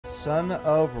Son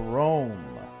of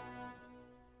Rome.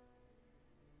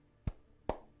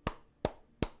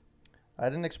 I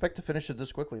didn't expect to finish it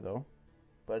this quickly, though.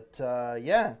 But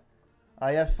yeah,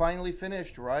 I have finally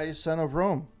finished Ryse, Son of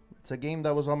Rome. It's a game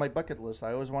that was on my bucket list.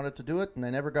 I always wanted to do it, and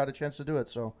I never got a chance to do it.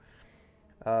 So,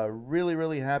 really,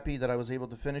 really happy that I was able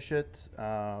to finish it.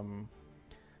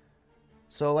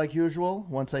 So, like usual,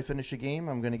 once I finish a game,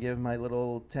 I'm going to give my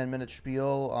little 10-minute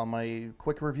spiel on my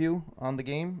quick review on the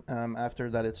game. After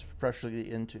that, it's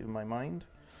freshly into my mind.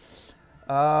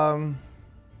 I'll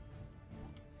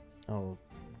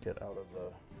get out of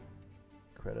the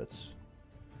credits.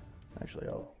 Actually,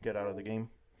 I'll get out of the game.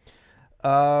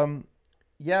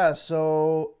 Yeah,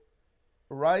 so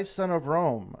Ryse, Son of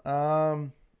Rome.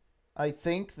 I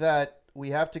think that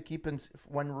we have to keep in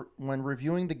when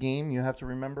reviewing the game, you have to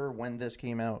remember when this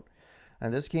came out.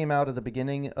 And this came out at the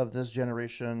beginning of this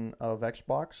generation of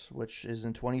Xbox, which is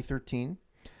in 2013.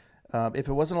 If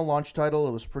it wasn't a launch title,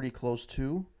 it was pretty close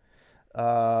to.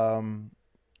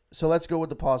 So let's go with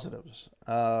the positives.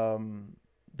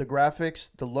 The graphics,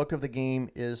 the look of the game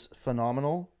is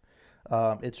phenomenal.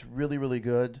 It's really, really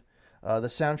good. The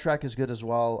soundtrack is good as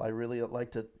well. I really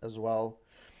liked it as well.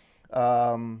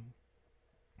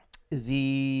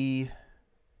 The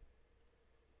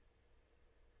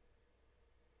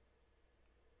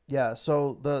Yeah,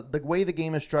 so the way the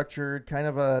game is structured, kind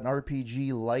of an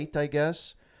RPG light, I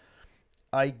guess.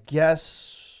 I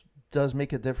guess does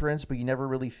make a difference, but you never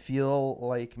really feel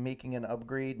like making an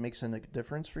upgrade makes a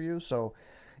difference for you. So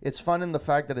it's fun in the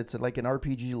fact that it's like an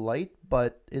RPG light,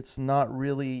 but it's not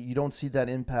really, you don't see that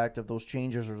impact of those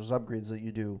changes or those upgrades that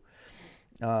you do.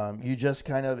 You just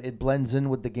kind of, it blends in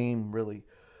with the game, really.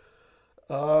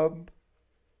 Um,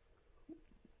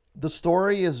 the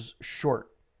story is short.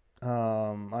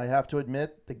 I have to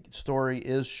admit, the story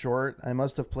is short. I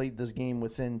must have played this game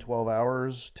within 12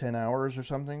 hours, 10 hours or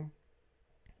something.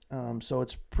 So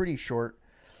it's pretty short.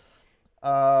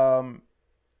 Um,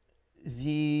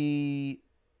 the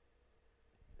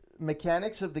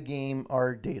mechanics of the game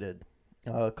are dated.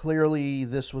 Clearly,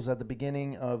 this was at the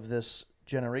beginning of this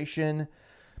generation.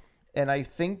 And I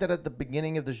think that at the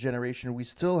beginning of this generation, we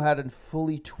still hadn't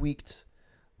fully tweaked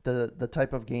the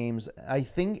type of games. I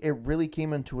think it really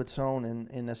came into its own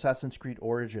in Assassin's Creed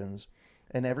Origins.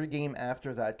 And every game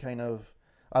after that kind of,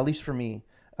 at least for me,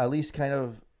 at least kind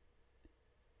of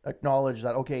acknowledged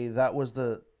that, okay, that was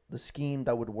the scheme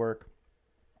that would work.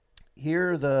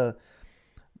 Here, the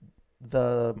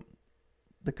the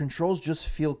controls just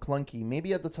feel clunky.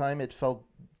 Maybe at the time it felt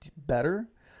better,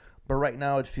 but right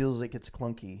now it feels like it's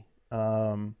clunky.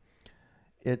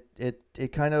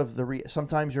 It kind of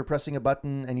sometimes you're pressing a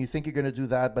button and you think you're going to do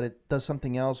that, but it does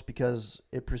something else because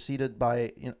it preceded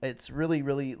by, it's really,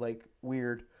 really like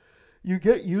weird. You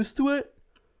get used to it,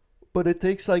 but it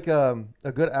takes like a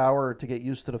good hour to get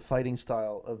used to the fighting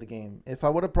style of the game. If I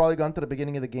would have probably gone to the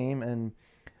beginning of the game and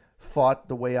fought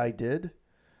the way I did,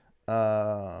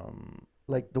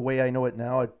 like the way I know it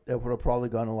now, it would have probably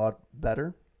gone a lot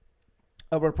better.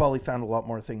 I would have probably found a lot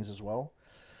more things as well.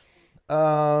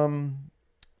 Um,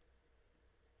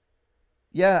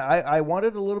 yeah, I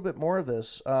wanted a little bit more of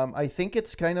this. I think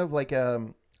it's kind of like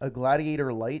a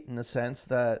Gladiator Light in the sense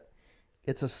that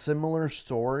it's a similar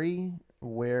story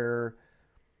where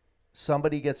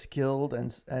somebody gets killed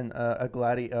and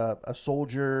a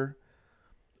soldier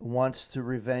wants to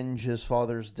revenge his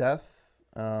father's death.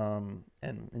 And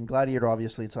in Gladiator,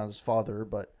 obviously, it's not his father,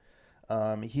 but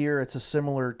here it's a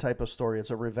similar type of story.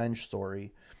 It's a revenge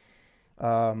story.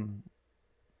 Um,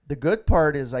 the good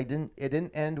part is it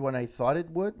didn't end when I thought it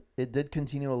would. It did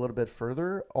continue a little bit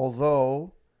further,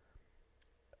 although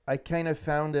I kind of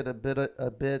found it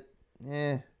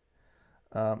eh,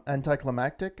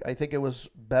 anticlimactic. I think it was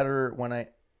better when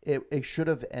it should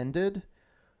have ended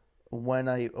when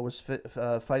I was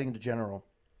fighting the general.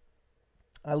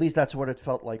 At least that's what it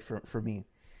felt like for me.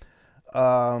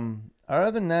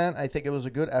 Other than that, I think it was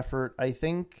a good effort. I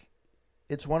think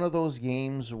it's one of those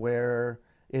games where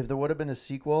if there would have been a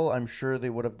sequel, I'm sure they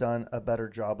would have done a better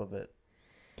job of it.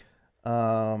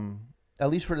 At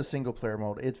least for the single player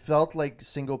mode, it felt like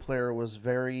single player was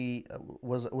very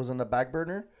was on the back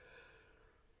burner.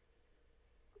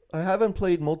 I haven't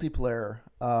played multiplayer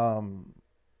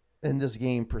in this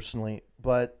game personally,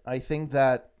 but I think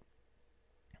that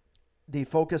they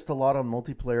focused a lot on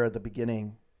multiplayer at the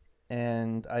beginning,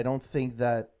 and I don't think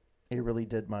that it really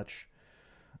did much.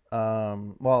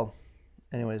 Well,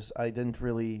 anyways, I didn't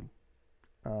really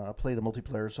play the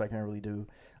multiplayer, so I can't really do.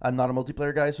 I'm not a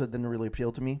multiplayer guy, so it didn't really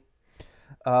appeal to me.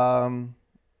 Um,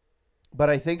 but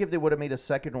I think if they would have made a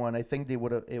second one, I think they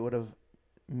would have. It would have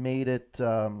made it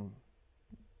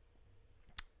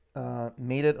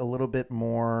made it a little bit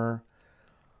more.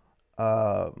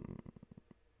 Um,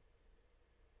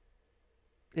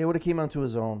 it would have came onto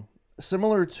his own,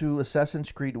 similar to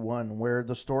Assassin's Creed One, where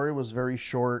the story was very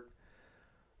short.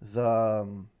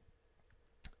 The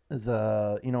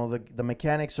the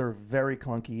mechanics are very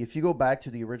clunky. If you go back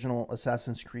to the original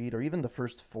Assassin's Creed or even the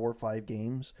first 4 or 5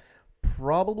 games,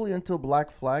 probably until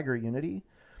Black Flag or Unity,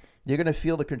 you're gonna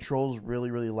feel the controls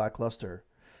really lackluster.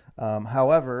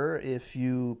 However, if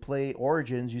you play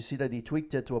Origins, you see that they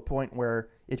tweaked it to a point where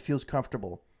it feels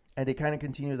comfortable, and they kind of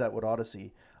continue that with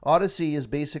Odyssey. Odyssey is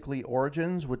basically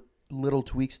Origins with little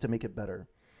tweaks to make it better.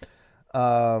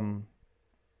 Um,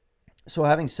 so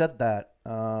having said that,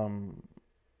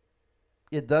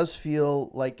 it does feel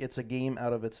like it's a game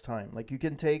out of its time. Like you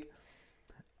can take.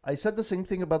 I said the same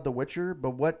thing about The Witcher,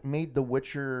 but what made The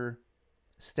Witcher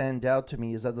stand out to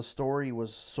me is that the story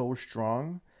was so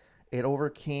strong. It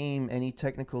overcame any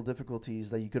technical difficulties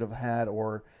that you could have had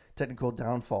or technical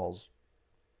downfalls.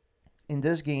 In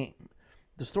this game,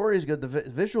 the story is good, the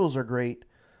visuals are great,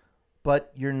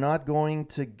 but you're not going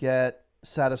to get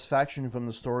satisfaction from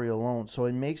the story alone. So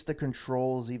it makes the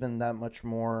controls even that much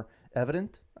more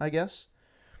evident, I guess.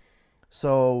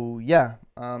 So yeah,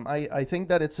 I think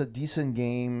that it's a decent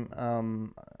game.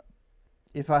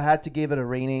 If I had to give it a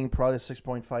rating, probably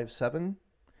 6.57.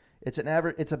 It's an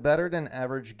average. It's a better than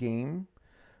average game,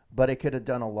 but it could have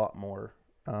done a lot more.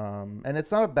 And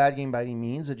it's not a bad game by any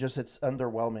means. It's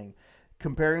underwhelming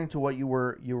comparing to what you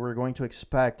were going to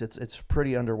expect. It's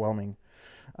pretty underwhelming.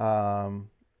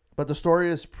 Um, but the story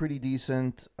is pretty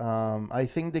decent. I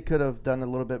think they could have done a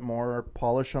little bit more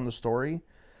polish on the story.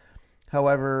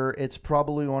 However, it's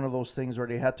probably one of those things where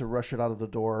they had to rush it out of the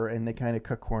door and they kind of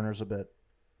cut corners a bit.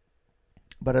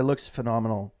 But it looks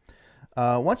phenomenal.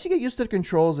 Once you get used to the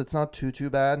controls, it's not too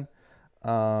bad.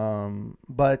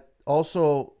 But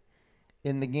also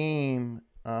in the game,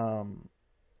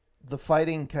 the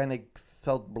fighting kind of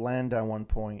felt bland at one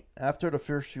point. After the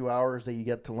first few hours that you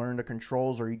get to learn the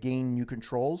controls or you gain new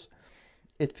controls,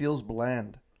 it feels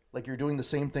bland. Like you're doing the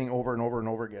same thing over and over and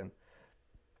over again.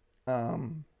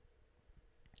 Um,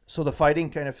 so the fighting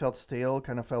kind of felt stale,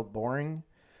 kind of felt boring.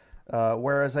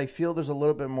 Whereas I feel there's a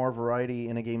little bit more variety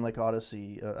in a game like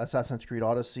Odyssey, Assassin's Creed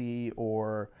Odyssey,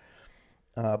 but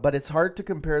it's hard to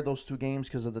compare those two games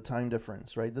because of the time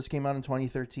difference, right? This came out in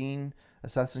 2013.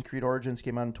 Assassin's Creed Origins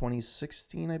came out in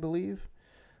 2016, I believe.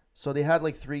 So they had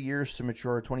like 3 years to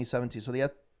mature. 2017. So they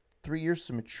had 3 years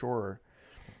to mature.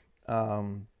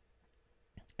 Um,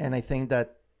 and I think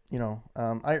that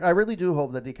I really do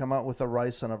hope that they come out with a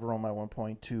Ryse Son of Rome at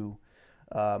 1.2.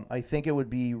 I think it would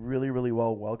be really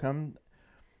well welcomed.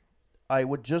 I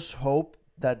would just hope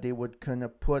that they would kind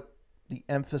of put the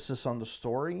emphasis on the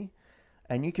story,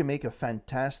 and you can make a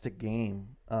fantastic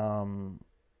game. I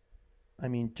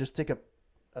mean, just take a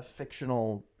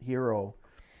fictional hero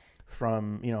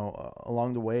from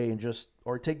along the way, and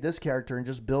or take this character and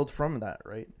just build from that,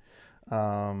 right?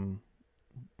 Um,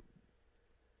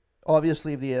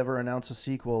 Obviously, if they ever announce a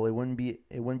sequel, it wouldn't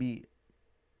be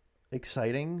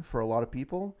exciting for a lot of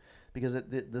people because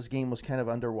this game was kind of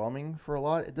underwhelming for a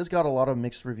lot. This got a lot of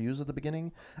mixed reviews at the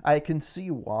beginning. I can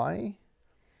see why,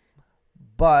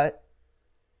 but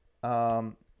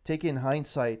take a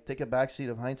backseat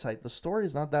of hindsight. The story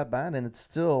is not that bad, and it's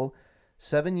still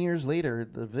 7 years later.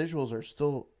 The visuals are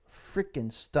still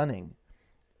freaking stunning.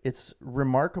 It's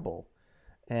remarkable,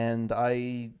 and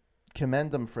I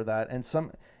commend them for that. And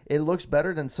it looks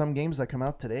better than some games that come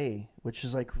out today, which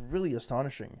is like really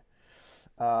astonishing.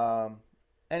 Um,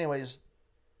 Anyways,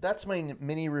 that's my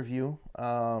mini review.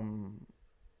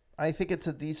 I think it's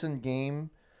a decent game.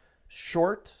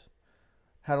 Short,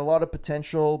 had a lot of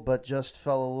potential, but just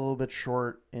fell a little bit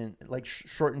short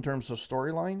short in terms of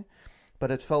storyline.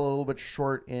 But it fell a little bit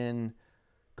short in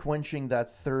quenching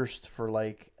that thirst for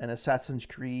like an Assassin's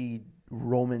Creed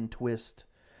Roman twist.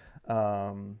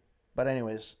 But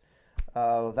anyways,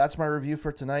 that's my review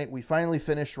for tonight. We finally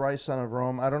finished Ryse Son of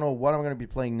Rome. I don't know what I'm going to be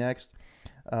playing next.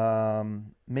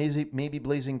 Maybe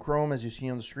Blazing Chrome, as you see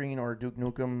on the screen, or Duke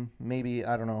Nukem. Maybe,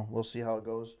 I don't know. We'll see how it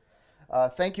goes.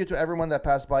 Thank you to everyone that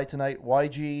passed by tonight.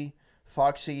 YG,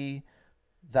 Foxy,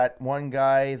 that one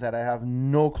guy that I have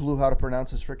no clue how to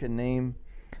pronounce his freaking name.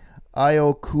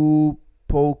 Ioku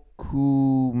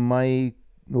Poku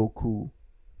Maioku.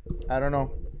 I don't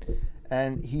know.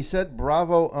 And he said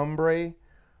bravo hombre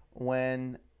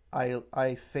when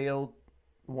I failed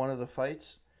one of the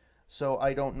fights. So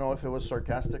I don't know if it was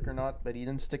sarcastic or not, but he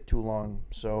didn't stick too long.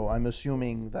 So I'm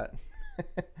assuming that.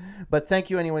 But thank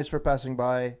you anyways for passing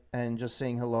by and just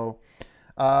saying hello.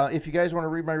 If you guys want to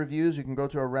read my reviews, you can go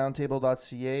to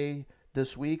aroundtable.ca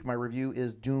this week. My review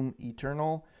is Doom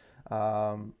Eternal.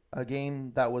 A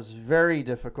game that was very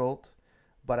difficult,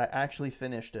 but I actually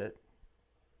finished it.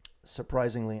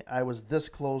 Surprisingly, I was this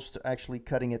close to actually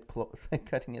cutting it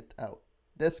cutting it out.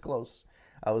 This close.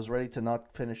 I was ready to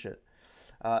not finish it.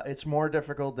 It's more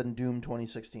difficult than Doom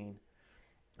 2016,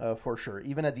 for sure.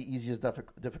 Even at the easiest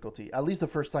difficulty, at least the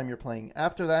first time you're playing.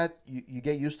 After that, you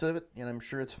get used to it, and I'm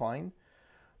sure it's fine.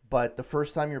 But the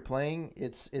first time you're playing,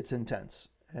 it's intense,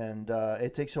 and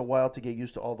it takes a while to get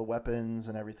used to all the weapons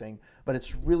and everything. But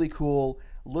it's really cool.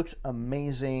 Looks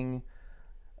amazing.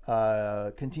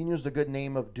 Continues the good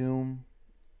name of Doom.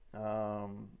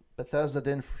 Bethesda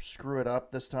didn't screw it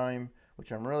up this time,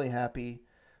 which I'm really happy.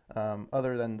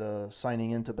 Other than the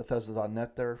signing into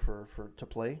Bethesda.net there for to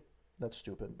play, that's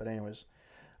stupid. But anyways,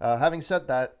 having said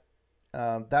that,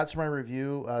 that's my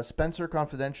review. Spencer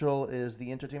Confidential is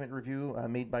the entertainment review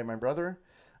made by my brother.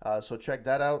 So check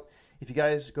that out. If you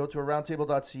guys go to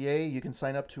aroundtable.ca, you can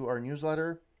sign up to our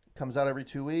newsletter. It comes out every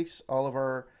 2 weeks. All of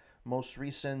our most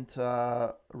recent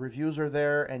reviews are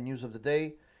there and news of the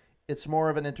day. It's more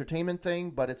of an entertainment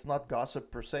thing, but it's not gossip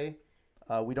per se.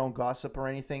 We don't gossip or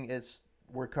anything.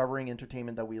 We're covering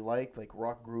entertainment that we like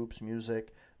rock groups,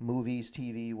 music, movies,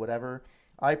 TV, whatever.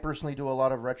 I personally do a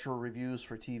lot of retro reviews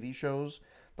for TV shows.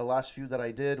 The last few that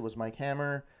I did was Mike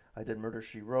Hammer. I did Murder,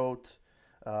 She Wrote.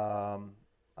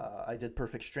 I did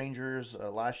Perfect Strangers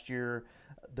last year.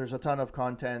 There's a ton of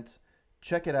content.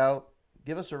 Check it out.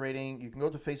 Give us a rating. You can go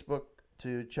to Facebook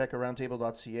to check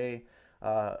aroundtable.ca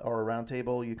or a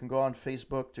roundtable. You can go on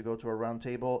Facebook to go to a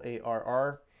roundtable,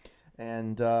 ARR.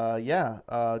 And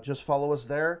just follow us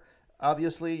there.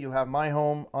 Obviously, you have my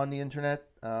home on the internet,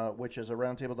 which is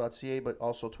aroundtable.ca, but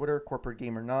also Twitter, Corporate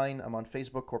Gamer 9. I'm on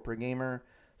Facebook, Corporate Gamer.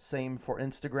 Same for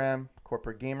Instagram,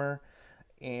 Corporate Gamer.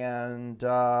 And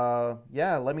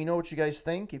let me know what you guys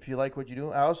think if you like what you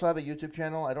do. I also have a YouTube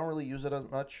channel. I don't really use it as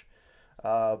much,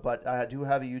 but I do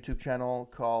have a YouTube channel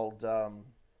called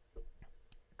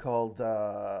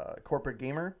Corporate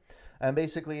Gamer. And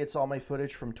basically, it's all my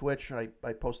footage from Twitch. I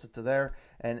post it to there.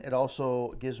 And it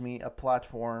also gives me a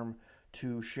platform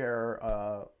to share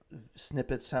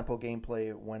snippets, sample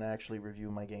gameplay when I actually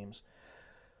review my games.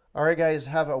 All right, guys.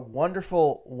 Have a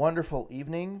wonderful, wonderful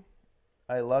evening.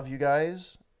 I love you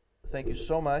guys. Thank you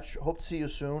so much. Hope to see you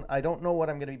soon. I don't know what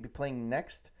I'm going to be playing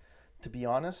next, to be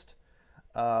honest.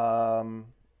 I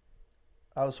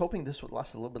was hoping this would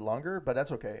last a little bit longer, but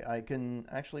that's okay. I can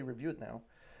actually review it now.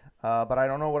 But I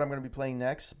don't know what I'm going to be playing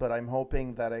next, but I'm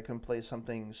hoping that I can play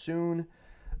something soon.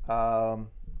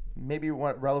 Maybe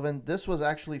what relevant. This was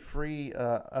actually free,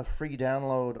 a free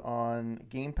download on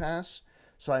Game Pass,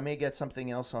 so I may get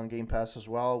something else on Game Pass as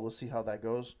well. We'll see how that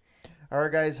goes. All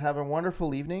right, guys, have a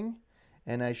wonderful evening,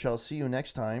 and I shall see you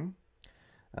next time.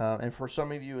 And for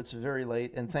some of you, it's very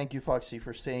late, and thank you, Foxy,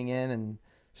 for staying in and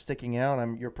sticking out.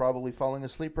 You're probably falling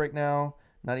asleep right now,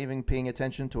 not even paying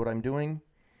attention to what I'm doing.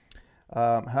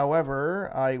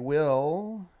 However, I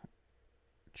will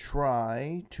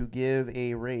try to give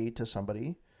a raid to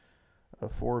somebody,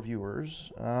 4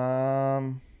 viewers.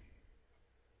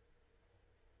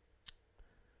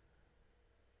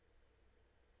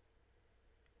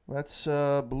 Let's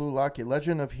Blue Lucky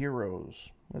Legend of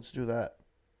Heroes. Let's do that.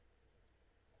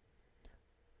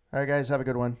 All right, guys, have a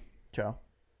good one. Ciao.